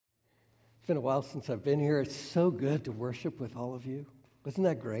It's been a while since I've been here. It's so good to worship with all of you. Wasn't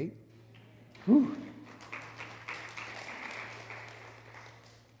that great? Whew.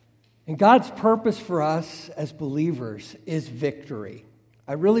 And God's purpose for us as believers is victory.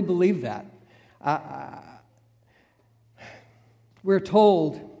 I really believe that. We're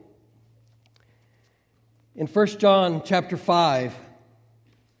told in 1 John chapter 5,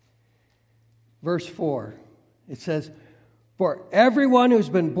 verse 4, it says, "For everyone who's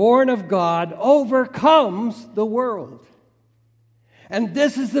been born of God overcomes the world. And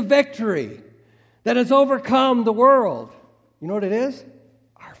this is the victory that has overcome the world." You know what it is?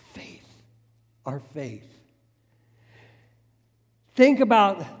 Our faith. Our faith. Think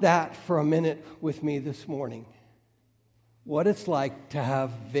about that for a minute with me this morning. What it's like to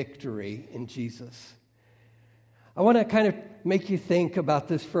have victory in Jesus. I want to kind of make you think about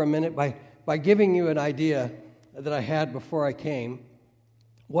this for a minute by giving you an idea that I had before I came.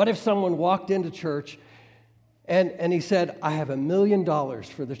 What if someone walked into church and he said, "I have $1 million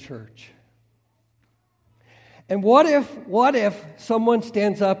for the church"? And what if someone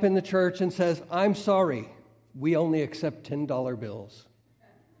stands up in the church and says, "I'm sorry, we only accept $10 bills"?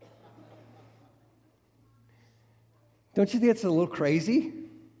 Don't you think it's a little crazy?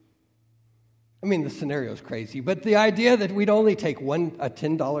 I mean, the scenario is crazy, but the idea that we'd only take a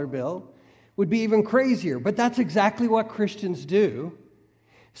 $10 bill would be even crazier. But that's exactly what Christians do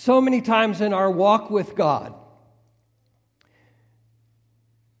so many times in our walk with God.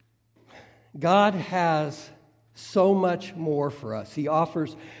 God has so much more for us. He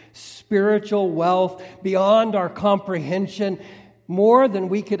offers spiritual wealth beyond our comprehension, more than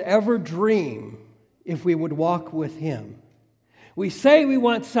we could ever dream if we would walk with Him. We say we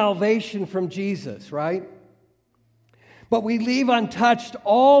want salvation from Jesus, right? But we leave untouched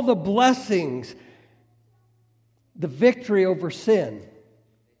all the blessings, the victory over sin,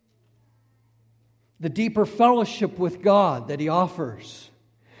 the deeper fellowship with God that He offers,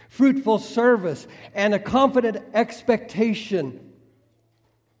 fruitful service, and a confident expectation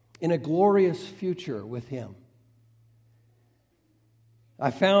in a glorious future with Him.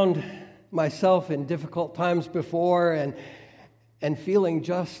 I found myself in difficult times before and feeling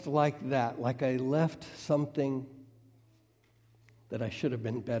just like that, like I left something that I should have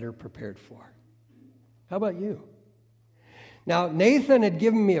been better prepared for. How about you? Now, Nathan had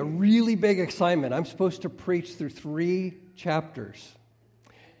given me a really big assignment. I'm supposed to preach through 3 chapters.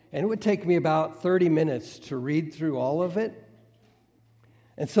 And it would take me about 30 minutes to read through all of it.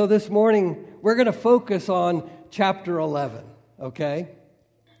 And so this morning, we're going to focus on chapter 11, okay?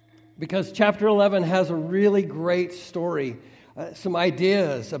 Because chapter 11 has a really great story, some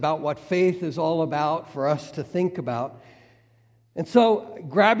ideas about what faith is all about for us to think about. And so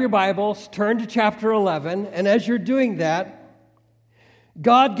grab your Bibles, turn to chapter 11, and as you're doing that,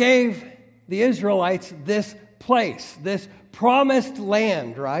 God gave the Israelites this place, this promised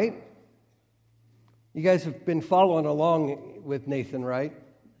land, right? You guys have been following along with Nathan, right?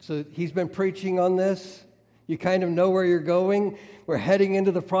 So he's been preaching on this. You kind of know where you're going. We're heading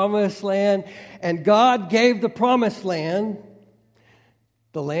into the promised land, and God gave the promised land,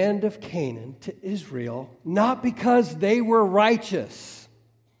 the land of Canaan, to Israel, not because they were righteous.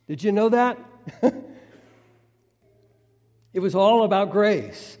 Did you know that? It was all about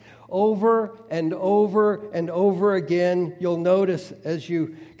grace. Over and over and over again, you'll notice as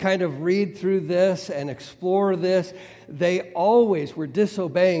you kind of read through this and explore this, they always were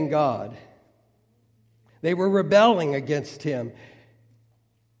disobeying God. They were rebelling against Him.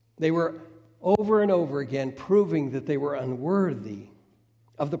 They were over and over again proving that they were unworthy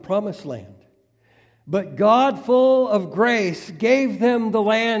of the promised land. But God, full of grace, gave them the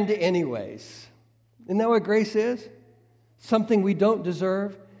land anyways. Isn't that what grace is? Something we don't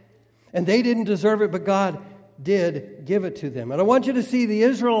deserve. And they didn't deserve it, but God did give it to them. And I want you to see the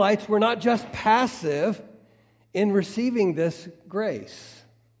Israelites were not just passive in receiving this grace.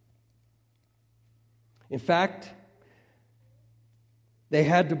 In fact, they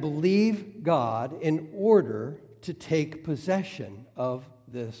had to believe God in order to take possession of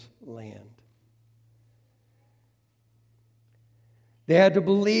this land. They had to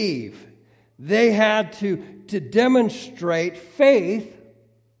believe. They had to demonstrate faith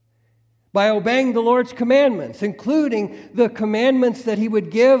by obeying the Lord's commandments, including the commandments that He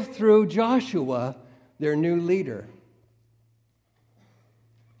would give through Joshua, their new leader.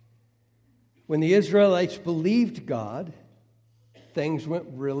 When the Israelites believed God, things went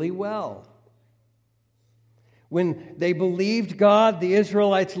really well. When they believed God, the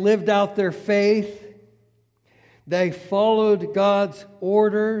Israelites lived out their faith. They followed God's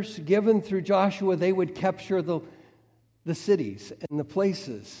orders given through Joshua. They would capture the cities and the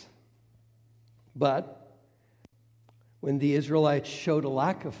places. But when the Israelites showed a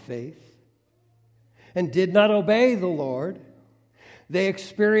lack of faith and did not obey the Lord, they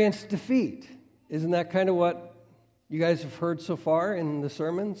experienced defeat. Isn't that kind of what you guys have heard so far in the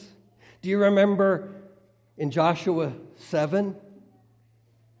sermons? Do you remember in Joshua 7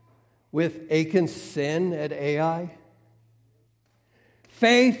 with Achan's sin at Ai?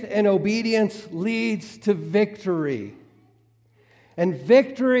 Faith and obedience leads to victory. And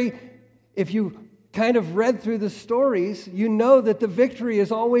victory, if you kind of read through the stories, you know that the victory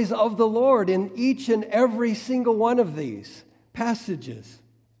is always of the Lord in each and every single one of these passages.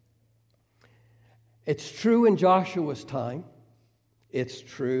 It's true in Joshua's time. It's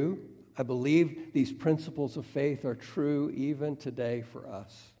true. I believe these principles of faith are true even today for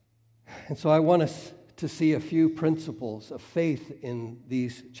us. And so I want us to see a few principles of faith in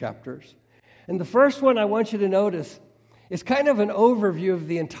these chapters. And the first one I want you to notice is kind of an overview of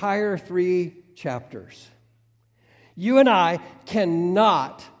the entire 3 chapters. You and I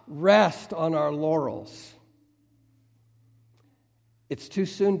cannot rest on our laurels. It's too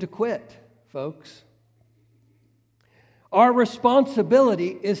soon to quit, folks. Our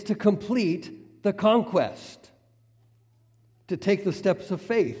responsibility is to complete the conquest, to take the steps of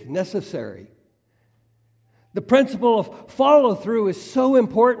faith necessary. The principle of follow-through is so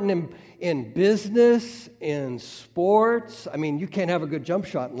important in business, in sports. I mean, you can't have a good jump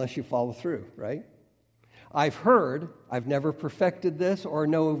shot unless you follow through, right? I've never perfected this or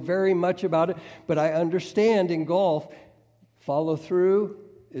know very much about it, but I understand in golf, follow-through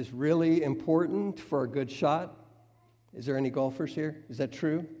is really important for a good shot. Is there any golfers here? Is that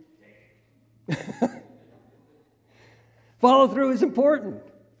true? Follow-through is important.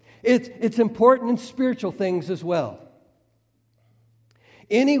 It's important in spiritual things as well.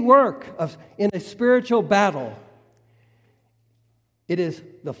 Any work in a spiritual battle, it is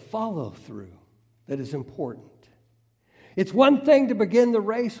the follow-through that is important. It's one thing to begin the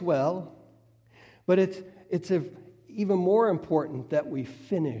race well, but it's even more important that we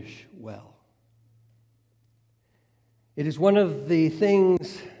finish well. It is one of the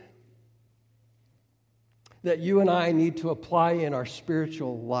things that you and I need to apply in our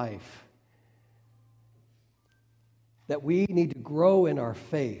spiritual life. That we need to grow in our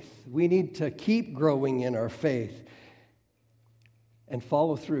faith. We need to keep growing in our faith and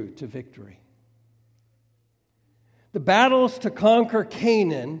follow through to victory. The battles to conquer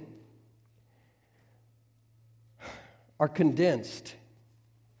Canaan are condensed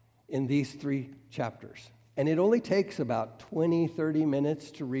in these 3 chapters. And it only takes about 20, 30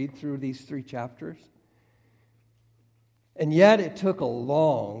 minutes to read through these 3 chapters. And yet it took a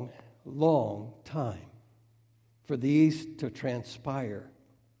long, long time for these to transpire.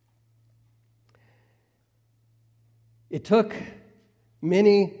 It took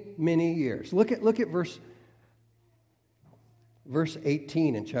many, many years. Look at verse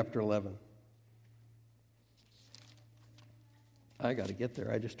 18 in chapter 11. I got to get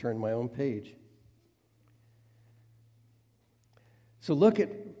there. I just turned my own page. So look at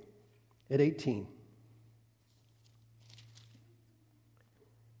 18.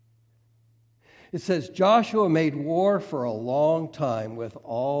 It says, Joshua made war for a long time with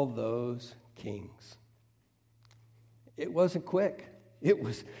all those kings. It wasn't quick. It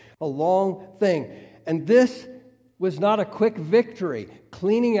was a long thing. And this was not a quick victory,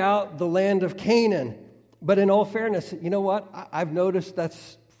 cleaning out the land of Canaan. But in all fairness, you know what? I've noticed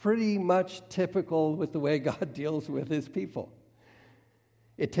that's pretty much typical with the way God deals with his people.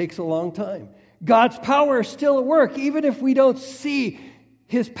 It takes a long time. God's power is still at work, even if we don't see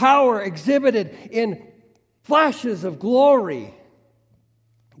his power exhibited in flashes of glory.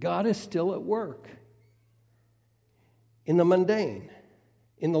 God is still at work in the mundane,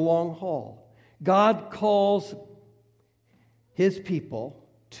 in the long haul. God calls his people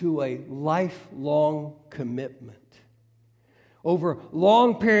to a lifelong commitment over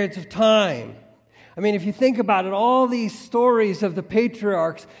long periods of time. I mean, if you think about it, all these stories of the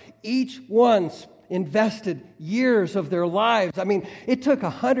patriarchs, each one invested years of their lives. I mean, it took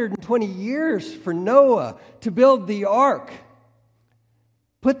 120 years for Noah to build the ark.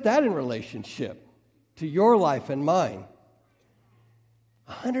 Put that in relationship to your life and mine.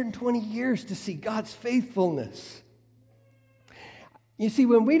 120 years to see God's faithfulness. You see,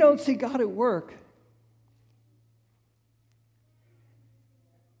 when we don't see God at work,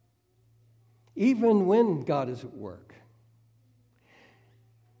 even when God is at work,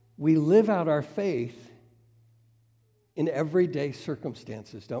 we live out our faith in everyday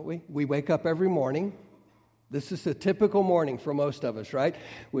circumstances, don't we? We wake up every morning. This is a typical morning for most of us, right?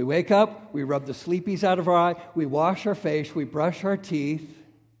 We wake up, we rub the sleepies out of our eye, we wash our face, we brush our teeth,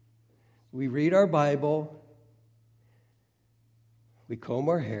 we read our Bible, we comb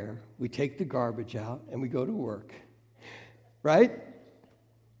our hair, we take the garbage out, and we go to work. Right?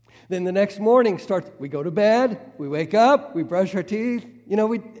 Then the next morning we go to bed, we wake up, we brush our teeth.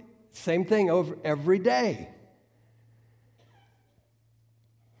 Same thing over every day.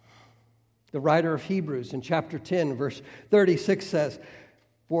 The writer of Hebrews in chapter 10, verse 36 says,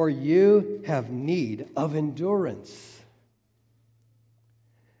 "For you have need of endurance,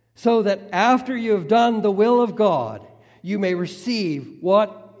 so that after you have done the will of God, you may receive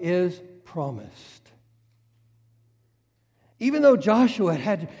what is promised." Even though Joshua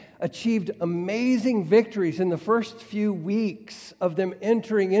had achieved amazing victories in the first few weeks of them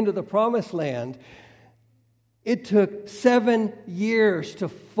entering into the promised land, it took 7 years to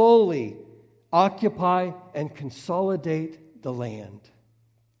fully occupy and consolidate the land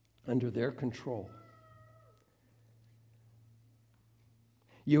under their control.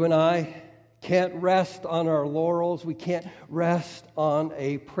 You and I can't rest on our laurels. We can't rest on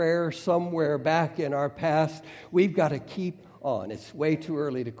a prayer somewhere back in our past. We've got to keep on. It's way too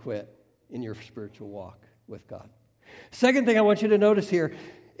early to quit in your spiritual walk with God. Second thing I want you to notice here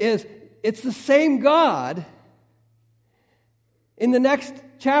is it's the same God in the next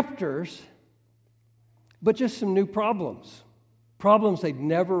chapters, but just some new problems they'd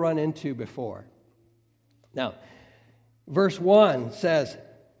never run into before. Now, verse 1 says,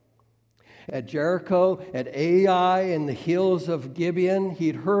 "At Jericho, at Ai, in the hills of Gibeon,"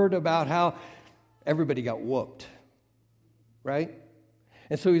 he'd heard about how everybody got whooped, right?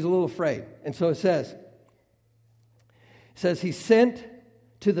 And so he's a little afraid. And so it says he sent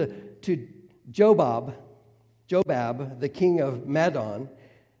to Jobab, the king of Madon,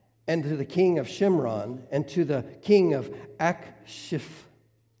 and to the king of Shimron, and to the king of Akshif,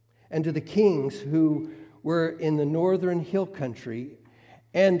 and to the kings who were in the northern hill country,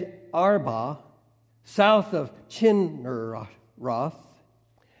 and Arba, south of Chinneroth,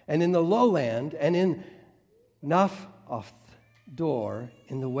 and in the lowland, and in Naphthdor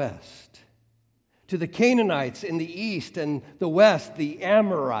in the west, to the Canaanites in the east and the west, the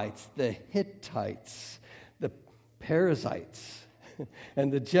Amorites, the Hittites, the Perizzites,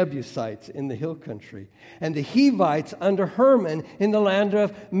 and the Jebusites in the hill country, and the Hivites under Hermon in the land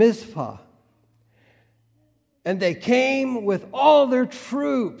of Mizpah. And they came with all their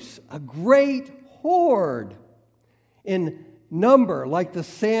troops, a great horde, in number like the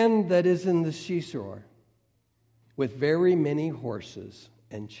sand that is in the seashore, with very many horses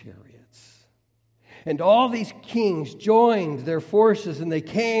and chariots. And all these kings joined their forces, and they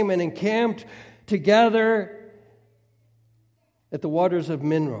came and encamped together at the waters of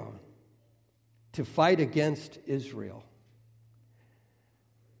Minron to fight against Israel.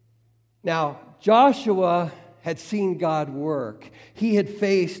 Now, Joshua had seen God work. He had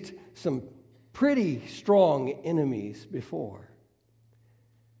faced some pretty strong enemies before.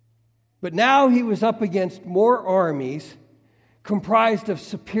 But now he was up against more armies comprised of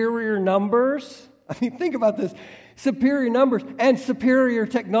superior numbers. I mean, think about this. Superior numbers and superior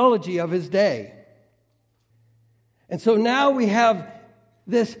technology of his day. And so now we have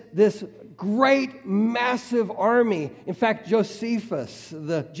this great, massive army. In fact, Josephus,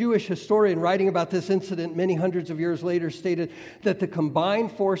 the Jewish historian writing about this incident many hundreds of years later, stated that the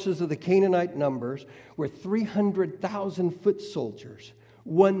combined forces of the Canaanite numbers were 300,000 foot soldiers,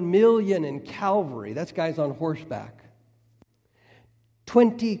 1 million in cavalry, that's guys on horseback,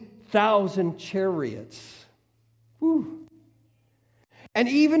 20,000 chariots. Whew. And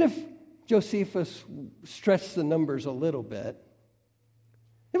even if Josephus stretched the numbers a little bit,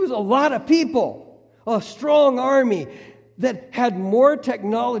 it was a lot of people, a strong army that had more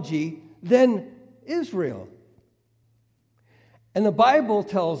technology than Israel. And the Bible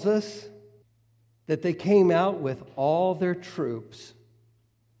tells us that they came out with all their troops.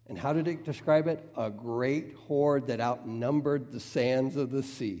 And how did it describe it? A great horde that outnumbered the sands of the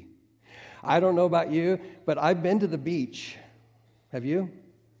sea. I don't know about you, but I've been to the beach. Have you?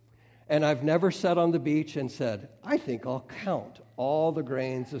 And I've never sat on the beach and said, I think I'll count all the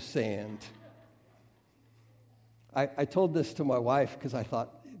grains of sand. I told this to my wife because I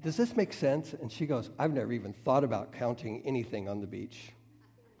thought, does this make sense? And she goes, I've never even thought about counting anything on the beach.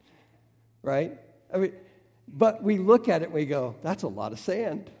 Right? I mean, but we look at it and we go, that's a lot of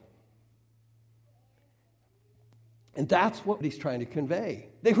sand. And that's what he's trying to convey.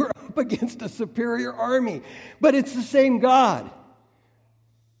 They were up against a superior army. But it's the same God.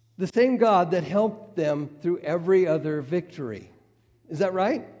 The same God that helped them through every other victory. Is that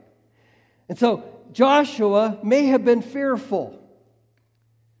right? And so Joshua may have been fearful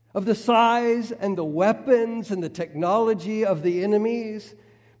of the size and the weapons and the technology of the enemies,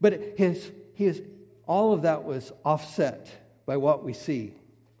 But all of that was offset by what we see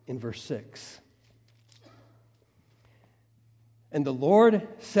in verse 6. And the Lord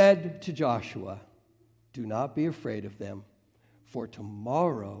said to Joshua, "Do not be afraid of them, for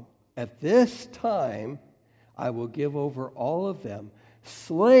tomorrow at this time I will give over all of them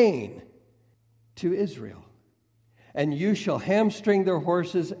slain to Israel. And you shall hamstring their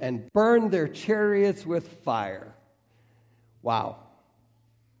horses and burn their chariots with fire." Wow.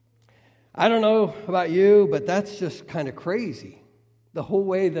 I don't know about you, but that's just kind of crazy. The whole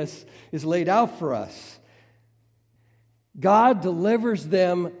way this is laid out for us. God delivers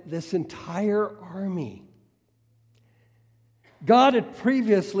them this entire army. God had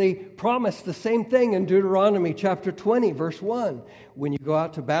previously promised the same thing in Deuteronomy chapter 20, verse 1. When you go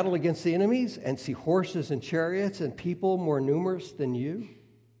out to battle against the enemies and see horses and chariots and people more numerous than you,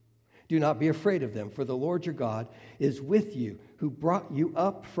 do not be afraid of them, for the Lord your God is with you, who brought you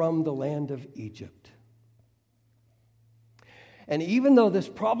up from the land of Egypt. And even though this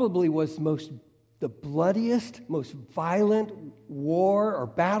probably was the bloodiest, most violent war or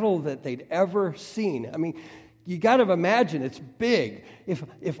battle that they'd ever seen, I mean, you got to imagine it's big.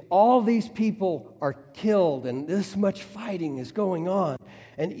 If all these people are killed and this much fighting is going on,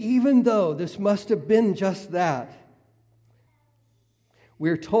 and even though this must have been just that,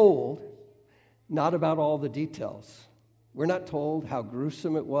 we're told not about all the details. We're not told how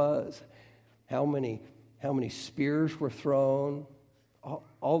gruesome it was, how many spears were thrown,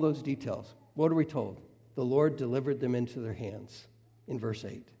 all those details. What are we told? The Lord delivered them into their hands in verse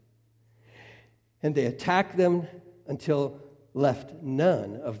 8. And they attacked them until left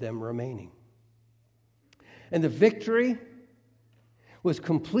none of them remaining. And the victory was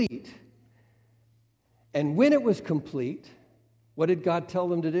complete. And when it was complete, what did God tell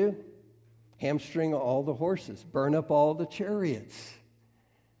them to do? Hamstring all the horses, burn up all the chariots.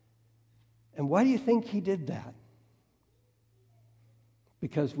 And why do you think he did that?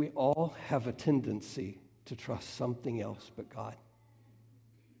 Because we all have a tendency to trust something else but God.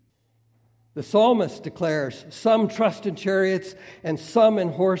 The psalmist declares, "Some trust in chariots and some in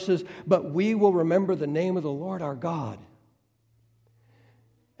horses, but we will remember the name of the Lord our God."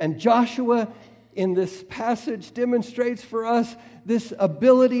 And Joshua in this passage demonstrates for us this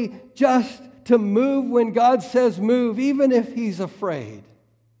ability just to move when God says move, even if he's afraid.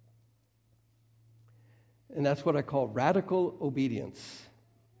 And that's what I call radical obedience.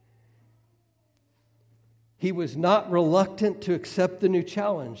 He was not reluctant to accept the new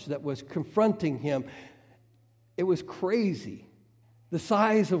challenge that was confronting him. It was crazy, the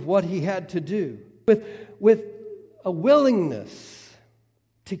size of what he had to do, with a willingness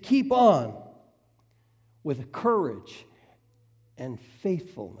to keep on, with courage and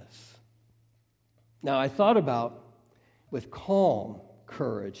faithfulness. Now, I thought about with calm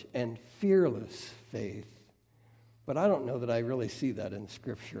courage and fearless faith, but I don't know that I really see that in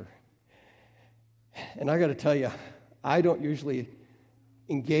Scripture. And I got to tell you, I don't usually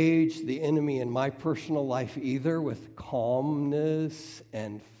engage the enemy in my personal life either with calmness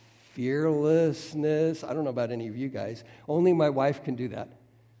and fearlessness. I don't know about any of you guys. Only my wife can do that.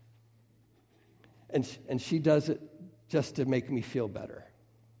 And she does it just to make me feel better.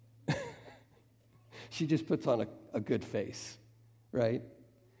 She just puts on a good face, right?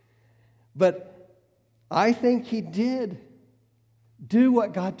 But I think he did do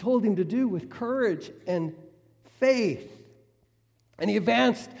what God told him to do with courage and faith. And he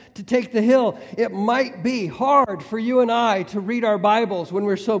advanced to take the hill. It might be hard for you and I to read our Bibles when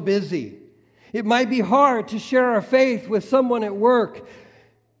we're so busy. It might be hard to share our faith with someone at work.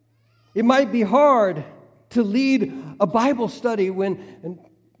 It might be hard to lead a Bible study when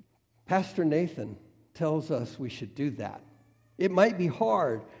Pastor Nathan tells us we should do that. It might be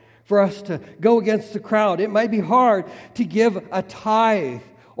hard for us to go against the crowd. It might be hard to give a tithe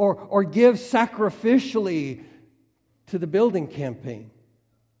or give sacrificially to the building campaign.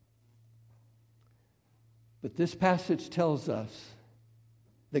 But this passage tells us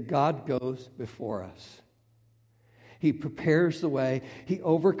that God goes before us. He prepares the way. He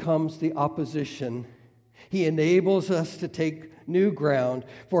overcomes the opposition. He enables us to take new ground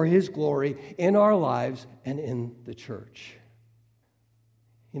for His glory in our lives and in the church.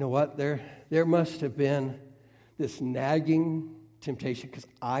 You know what? There must have been this nagging temptation, because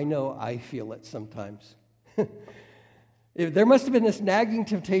I know I feel it sometimes. There must have been this nagging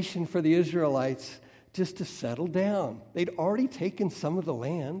temptation for the Israelites just to settle down. They'd already taken some of the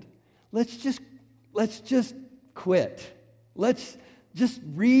land. Let's just quit. Let's just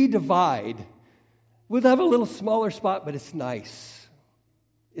redivide. We'll have a little smaller spot, but it's nice.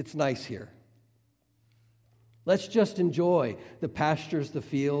 It's nice here. Let's just enjoy the pastures, the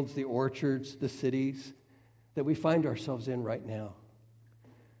fields, the orchards, the cities that we find ourselves in right now.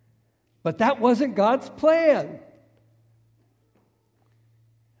 But that wasn't God's plan.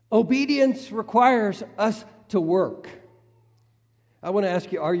 Obedience requires us to work. I want to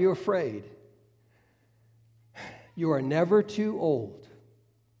ask you, are you afraid? You are never too old.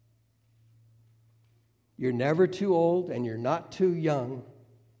 You're never too old and you're not too young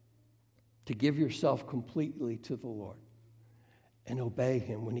to give yourself completely to the Lord and obey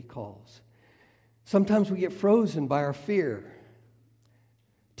Him when He calls. Sometimes we get frozen by our fear,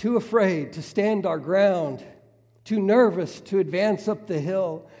 too afraid to stand our ground, too nervous to advance up the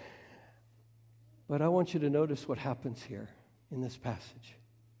hill. But I want you to notice what happens here in this passage.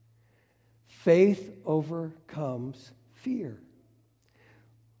 Faith overcomes fear.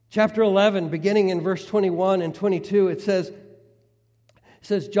 Chapter 11, beginning in verse 21 and 22, it says,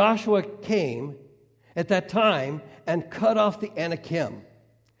 Joshua came at that time and cut off the Anakim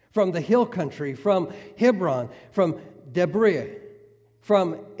from the hill country, from Hebron, from Debir,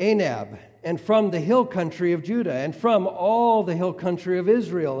 from Anab, and from the hill country of Judah, and from all the hill country of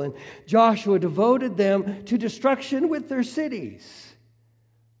Israel. And Joshua devoted them to destruction with their cities.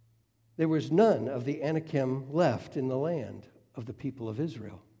 There was none of the Anakim left in the land of the people of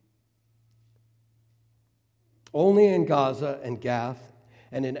Israel. Only in Gaza and Gath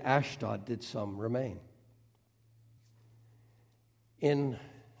and in Ashdod did some remain. In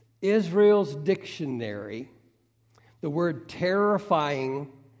Israel's dictionary, the word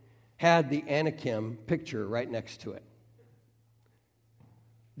terrifying had the Anakim picture right next to it.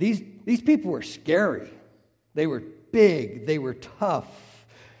 These people were scary. They were big. They were tough.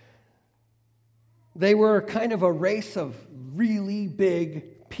 They were kind of a race of really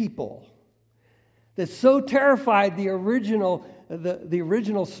big people that so terrified the original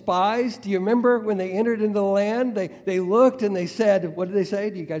spies. Do you remember when they entered into the land? They looked and they said, what did they say?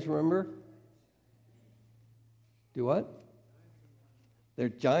 Do you guys remember? Do what? They're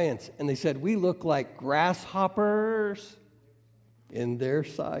giants. And they said, we look like grasshoppers in their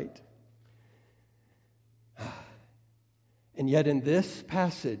sight. And yet in this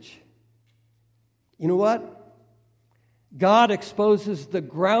passage, you know what? God exposes the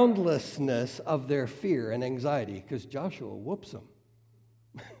groundlessness of their fear and anxiety because Joshua whoops them.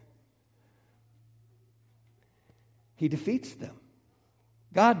 He defeats them.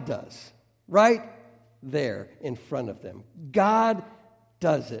 God does. Right there in front of them. God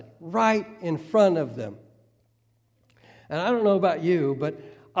does it right in front of them. And I don't know about you, but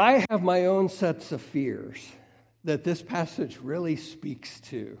I have my own sets of fears that this passage really speaks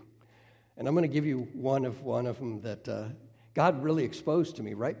to. And I'm going to give you one of them that God really exposed to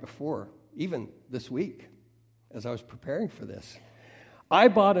me right before, even this week, as I was preparing for this. I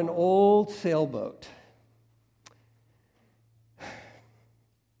bought an old sailboat.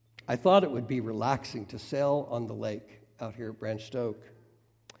 I thought it would be relaxing to sail on the lake out here at Branched Oak.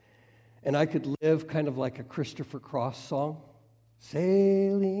 And I could live kind of like a Christopher Cross song.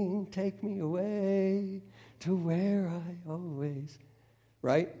 Sailing, take me away to where I always...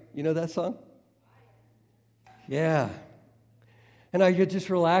 Right? You know that song? Yeah. And I could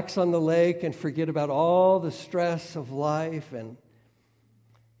just relax on the lake and forget about all the stress of life. And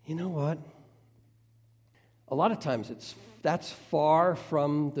you know what? A lot of times that's far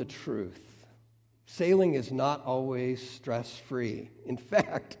from the truth. Sailing is not always stress-free. In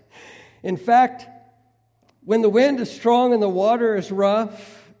fact, when the wind is strong and the water is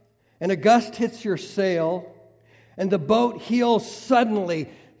rough and a gust hits your sail, and the boat heels suddenly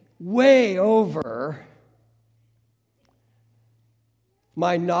way over,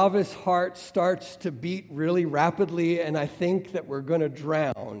 my novice heart starts to beat really rapidly, and I think that we're going to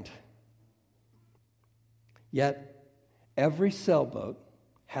drown. Yet, every sailboat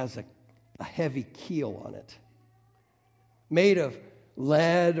has a heavy keel on it, made of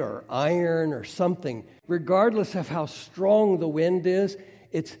lead or iron or something. Regardless of how strong the wind is,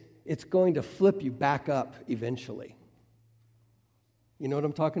 it's going to flip you back up eventually. You know what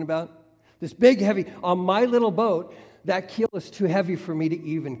I'm talking about? This big, heavy, on my little boat, that keel is too heavy for me to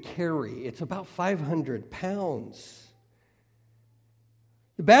even carry. It's about 500 pounds.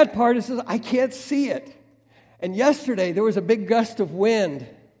 The bad part is I can't see it. And yesterday, there was a big gust of wind,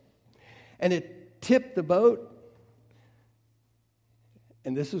 and it tipped the boat.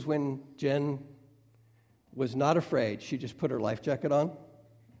 And this is when Jen was not afraid. She just put her life jacket on.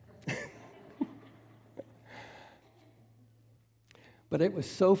 But it was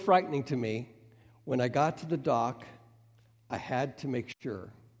so frightening to me. When I got to the dock, I had to make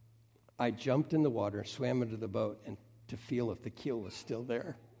sure. I jumped in the water and swam into the boat and to feel if the keel was still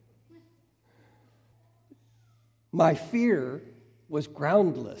there. My fear was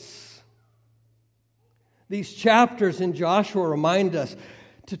groundless. These chapters in Joshua remind us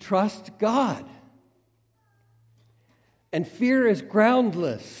to trust God. And fear is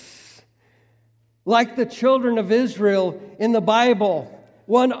groundless. Like the children of Israel in the Bible,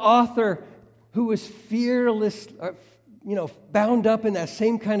 one author who was fearless, bound up in that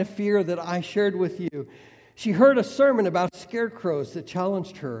same kind of fear that I shared with you, she heard a sermon about scarecrows that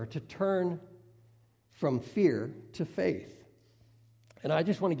challenged her to turn from fear to faith. And I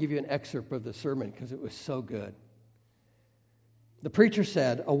just want to give you an excerpt of the sermon because it was so good. The preacher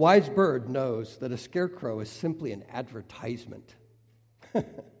said, "A wise bird knows that a scarecrow is simply an advertisement.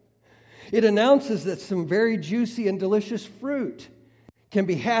 It announces that some very juicy and delicious fruit can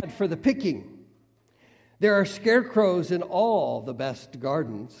be had for the picking. There are scarecrows in all the best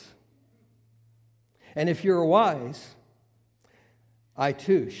gardens. And if you're wise, I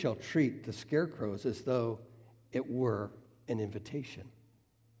too shall treat the scarecrows as though it were an invitation.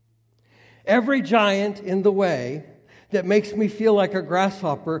 Every giant in the way that makes me feel like a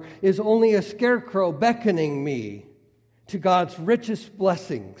grasshopper is only a scarecrow beckoning me to God's richest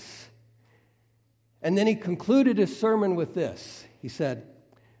blessings." And then he concluded his sermon with this. He said,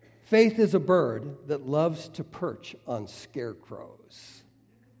 "Faith is a bird that loves to perch on scarecrows."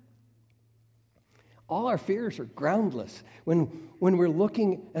 All our fears are groundless when we're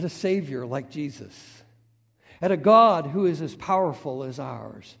looking at a Savior like Jesus, at a God who is as powerful as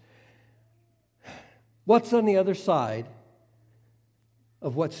ours. What's on the other side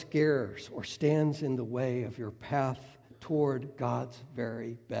of what scares or stands in the way of your path toward God's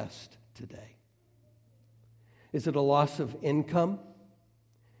very best today? Is it a loss of income?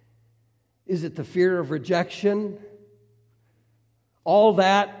 Is it the fear of rejection? All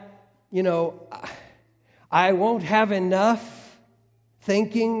that, I won't have enough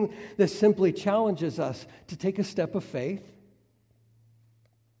thinking that simply challenges us to take a step of faith?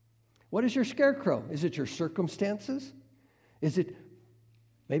 What is your scarecrow? Is it your circumstances? Is it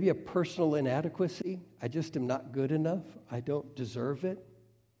maybe a personal inadequacy? I just am not good enough. I don't deserve it.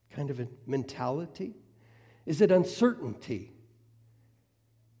 Kind of a mentality. Is it uncertainty?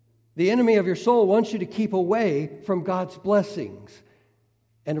 The enemy of your soul wants you to keep away from God's blessings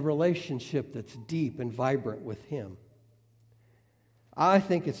and a relationship that's deep and vibrant with Him. I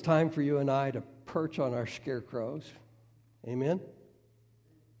think it's time for you and I to perch on our scarecrows. Amen?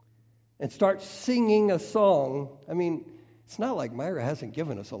 And start singing a song. I mean, it's not like Myra hasn't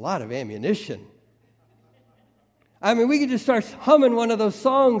given us a lot of ammunition. I mean, we could just start humming one of those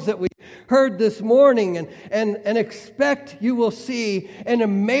songs that we heard this morning and expect you will see an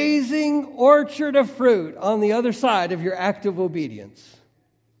amazing orchard of fruit on the other side of your act of obedience.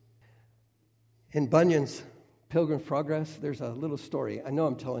 In Bunyan's Pilgrim's Progress, there's a little story. I know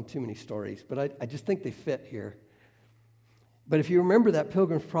I'm telling too many stories, but I just think they fit here. But if you remember that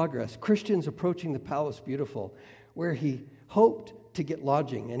Pilgrim's Progress, Christian's approaching the Palace Beautiful, where he hoped to get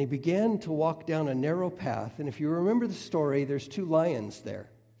lodging, and he began to walk down a narrow path. And if you remember the story, there's two lions there.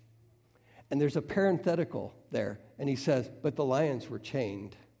 And there's a parenthetical there. And he says, but the lions were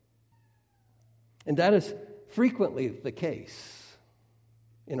chained. And that is frequently the case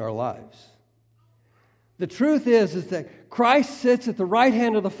in our lives. The truth is that Christ sits at the right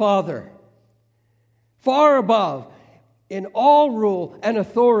hand of the Father, far above, in all rule and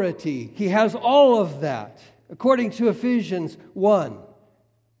authority. He has all of that. According to Ephesians 1,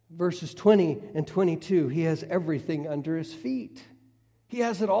 verses 20 and 22, He has everything under His feet. He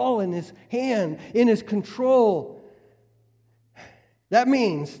has it all in His hand, in His control. That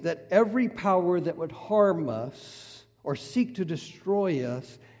means that every power that would harm us or seek to destroy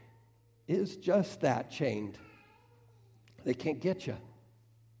us is just that, chained. They can't get you.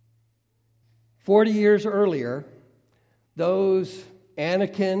 40 years earlier, those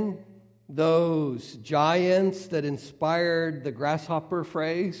Anakim, those giants that inspired the grasshopper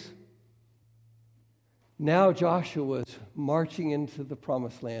phrase, now Joshua's marching into the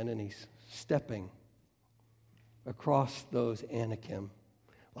promised land and he's stepping across those Anakim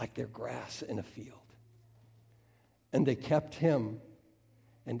like they're grass in a field. And they kept him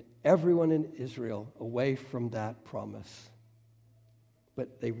and everyone in Israel away from that promise.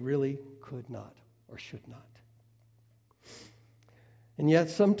 But they really could not or should not. And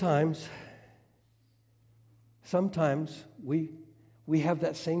yet sometimes we have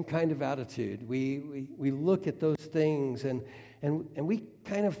that same kind of attitude. We look at those things and we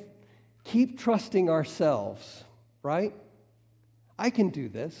kind of keep trusting ourselves, right? I can do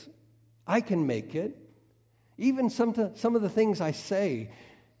this. I can make it. Even some of the things I say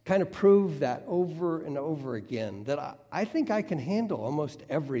kind of prove that over and over again, that I think I can handle almost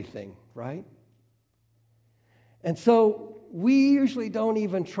everything, right? And so we usually don't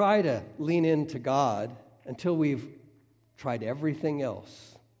even try to lean into God until we've tried everything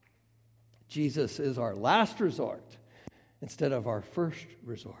else. Jesus is our last resort instead of our first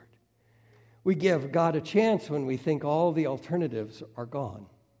resort. We give God a chance when we think all the alternatives are gone.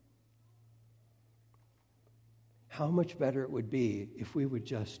 How much better it would be if we would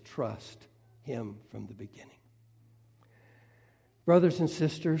just trust Him from the beginning. Brothers and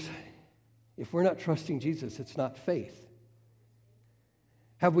sisters, if we're not trusting Jesus, it's not faith.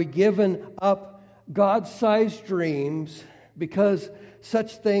 Have we given up God-sized dreams because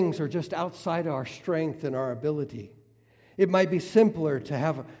such things are just outside our strength and our ability? It might be simpler to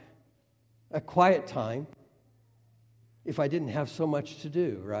have a quiet time if I didn't have so much to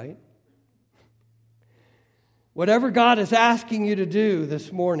do, right? Whatever God is asking you to do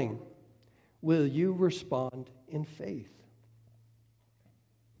this morning, will you respond in faith?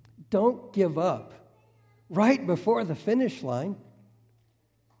 Don't give up right before the finish line.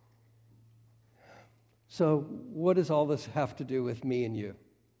 So what does all this have to do with me and you?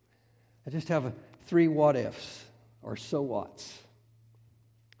 I just have 3 what ifs or so whats.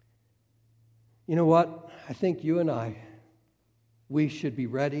 You know what? I think you and I, we should be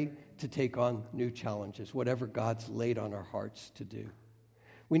ready to take on new challenges, whatever God's laid on our hearts to do.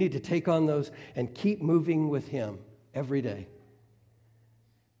 We need to take on those and keep moving with Him every day.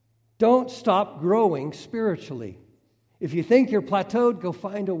 Don't stop growing spiritually. If you think you're plateaued, go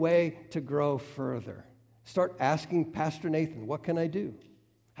find a way to grow further. Start asking Pastor Nathan, what can I do?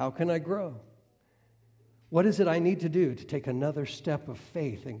 How can I grow? What is it I need to do to take another step of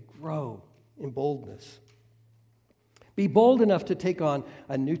faith and grow in boldness? Be bold enough to take on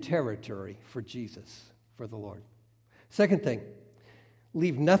a new territory for Jesus, for the Lord. Second thing,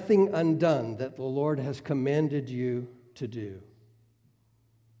 leave nothing undone that the Lord has commanded you to do.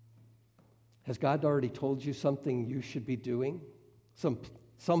 Has God already told you something you should be doing?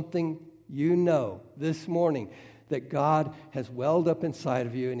 Something you know this morning that God has welled up inside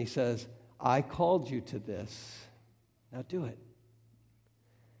of you and He says, I called you to this. Now do it.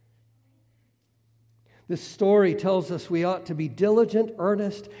 This story tells us we ought to be diligent,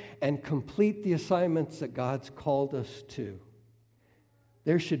 earnest, and complete the assignments that God's called us to.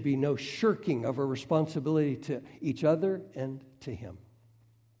 There should be no shirking of our responsibility to each other and to Him.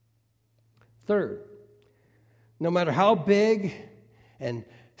 Third, no matter how big and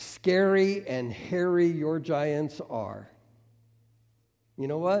scary and hairy your giants are, you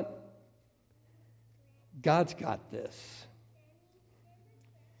know what? God's got this.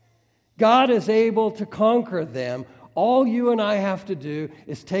 God is able to conquer them. All you and I have to do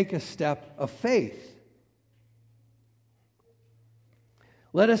is take a step of faith.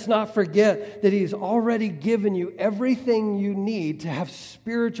 Let us not forget that He's already given you everything you need to have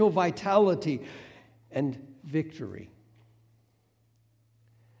spiritual vitality and victory.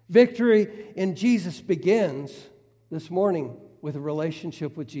 Victory in Jesus begins this morning with a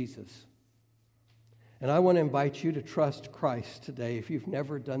relationship with Jesus. And I want to invite you to trust Christ today. If you've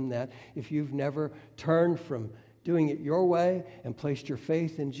never done that, if you've never turned from doing it your way and placed your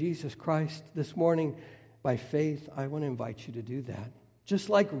faith in Jesus Christ this morning by faith, I want to invite you to do that. Just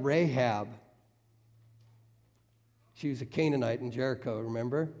like Rahab. She was a Canaanite in Jericho,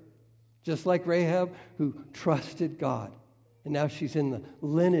 remember? Just like Rahab, who trusted God. And now she's in the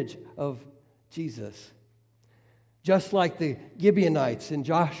lineage of Jesus. Just like the Gibeonites in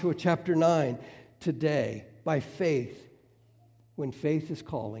Joshua chapter 9, today, by faith, when faith is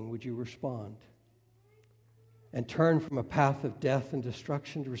calling, would you respond? And turn from a path of death and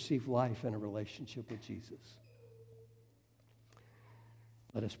destruction to receive life and a relationship with Jesus.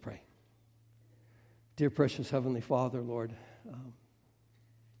 Let us pray. Dear precious Heavenly Father, Lord,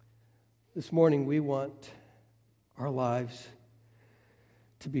 this morning we want our lives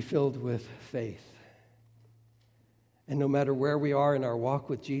to be filled with faith. And no matter where we are in our walk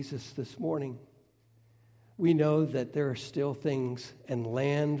with Jesus this morning, we know that there are still things and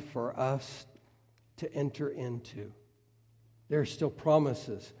land for us to enter into. There are still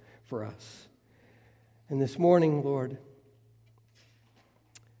promises for us. And this morning, Lord,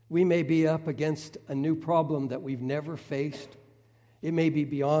 we may be up against a new problem that we've never faced. It may be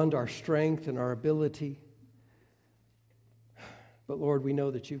beyond our strength and our ability. But Lord, we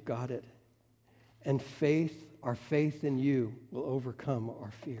know that you've got it. And faith, our faith in you, will overcome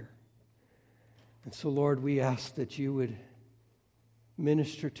our fear. And so, Lord, we ask that you would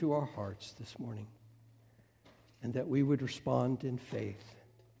minister to our hearts this morning and that we would respond in faith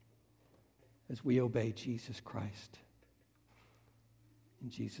as we obey Jesus Christ. In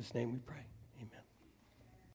Jesus' name we pray.